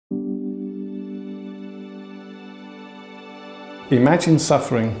Imagine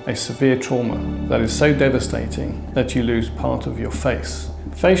suffering a severe trauma that is so devastating that you lose part of your face.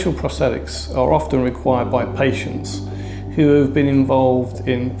 Facial prosthetics are often required by patients who have been involved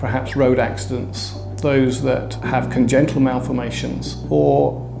in perhaps road accidents, those that have congenital malformations,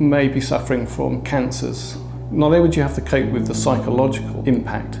 or may be suffering from cancers. Not only would you have to cope with the psychological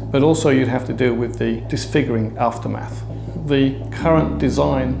impact, but also you'd have to deal with the disfiguring aftermath. The current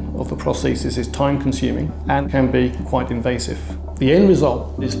design of the prosthesis is time-consuming and can be quite invasive. The end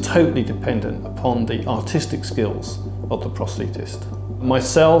result is totally dependent upon the artistic skills of the prosthetist.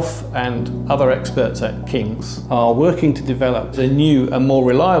 Myself and other experts at King's are working to develop a new and more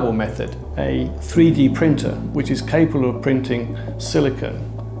reliable method, a 3D printer which is capable of printing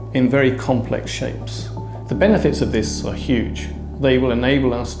silicone in very complex shapes. The benefits of this are huge. They will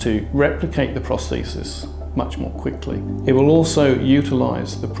enable us to replicate the prosthesis much more quickly. It will also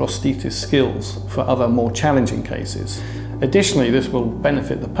utilise the prosthetist skills for other more challenging cases. Additionally, this will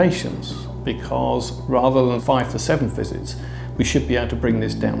benefit the patients because rather than 5 to 7 visits, we should be able to bring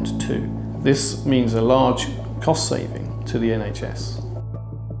this down to 2. This means a large cost saving to the NHS.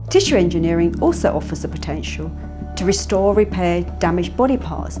 Tissue engineering also offers the potential to restore or repair damaged body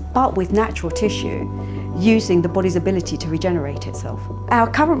parts, but with natural tissue, using the body's ability to regenerate itself. Our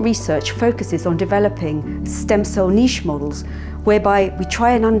current research focuses on developing stem cell niche models whereby we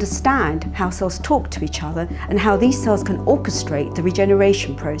try and understand how cells talk to each other and how these cells can orchestrate the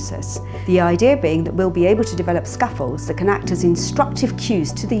regeneration process. The idea being that we'll be able to develop scaffolds that can act as instructive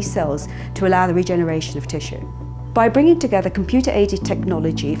cues to these cells to allow the regeneration of tissue. By bringing together computer-aided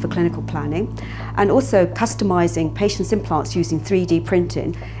technology for clinical planning and also customising patients' implants using 3D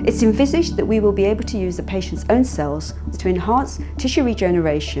printing, it's envisaged that we will be able to use the patient's own cells to enhance tissue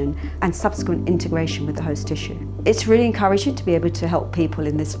regeneration and subsequent integration with the host tissue. It's really encouraging to be able to help people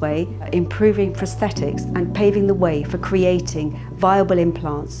in this way, improving prosthetics and paving the way for creating viable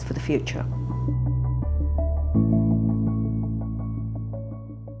implants for the future.